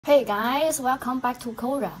Hey guys, welcome back to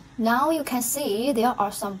Cora. Now you can see there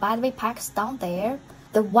are some battery packs down there.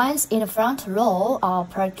 The ones in the front row are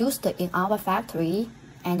produced in our factory,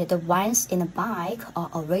 and the ones in the back are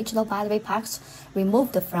original battery packs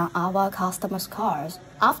removed from our customers' cars.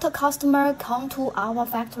 After customer come to our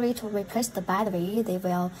factory to replace the battery, they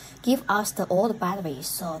will give us the old battery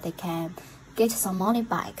so they can get some money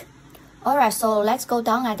back. Alright, so let's go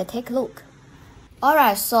down and take a look.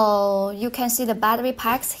 Alright, so you can see the battery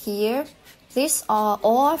packs here. These are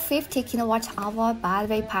all 50 kWh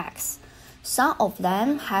battery packs. Some of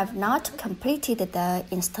them have not completed the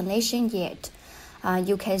installation yet.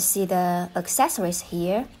 You can see the accessories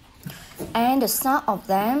here. And some of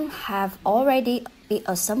them have already been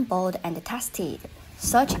assembled and tested,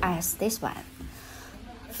 such as this one.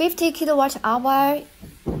 50 kWh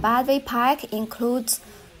battery pack includes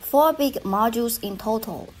 4 big modules in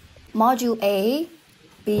total. Module A,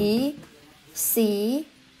 B, C,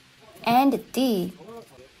 and D.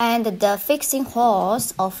 And the fixing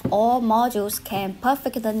holes of all modules can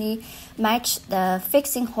perfectly match the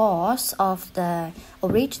fixing holes of the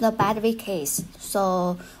original battery case.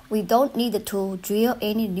 So we don't need to drill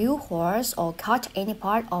any new holes or cut any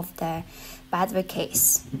part of the battery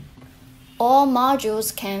case. All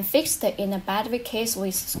modules can fix in the battery case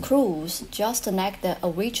with screws, just like the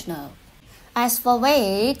original. As for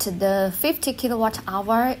weight, the 50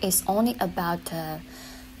 kWh is only about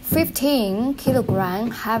 15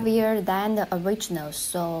 kg heavier than the original,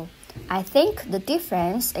 so I think the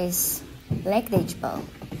difference is negligible.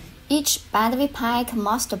 Each battery pack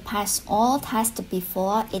must pass all tests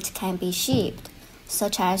before it can be shipped,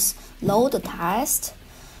 such as load test,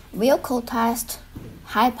 vehicle test,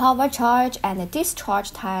 high power charge and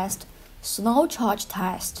discharge test, slow charge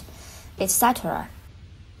test, etc.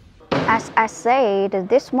 As I said,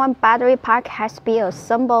 this one battery pack has been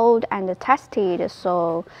assembled and tested,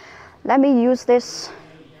 so let me use this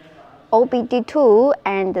OBD2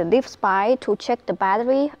 and Leaf Spy to check the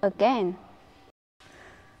battery again.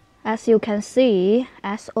 As you can see,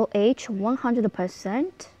 SOH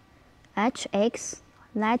 100%, HX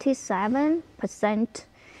 97%,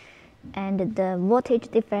 and the voltage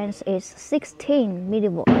difference is 16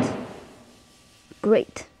 millivolts.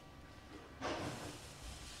 Great.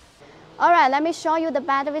 Alright, let me show you the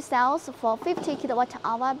battery cells for 50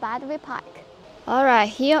 kWh battery pack. Alright,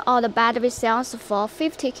 here are the battery cells for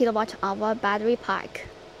 50 kWh battery pack.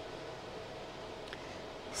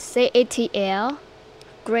 CATL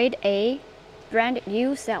Grade A brand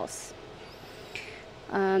new cells.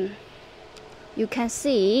 You can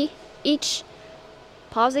see each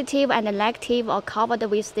positive and negative are covered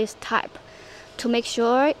with this tape to make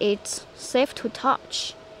sure it's safe to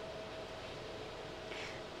touch.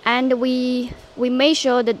 And we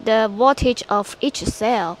measured the voltage of each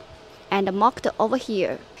cell and marked over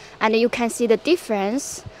here. And you can see the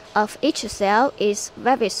difference of each cell is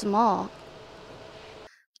very small.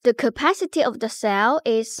 The capacity of the cell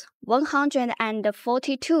is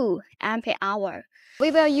 142 ampere hour. We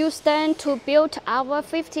will use them to build our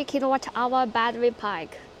 50 kWh battery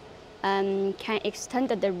pack. Can extend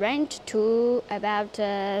the range to about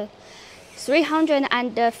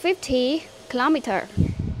 350 kilometers.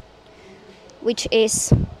 Which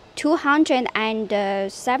is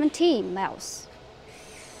 217 miles.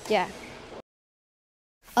 Yeah.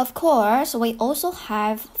 Of course, we also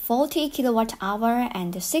have 40 kWh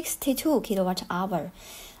and 62 kWh.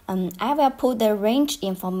 I will put the range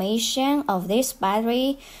information of this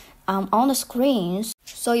battery on the screen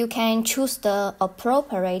so you can choose the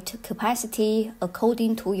appropriate capacity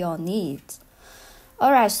according to your needs.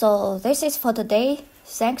 Alright, so this is for today.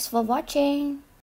 Thanks for watching.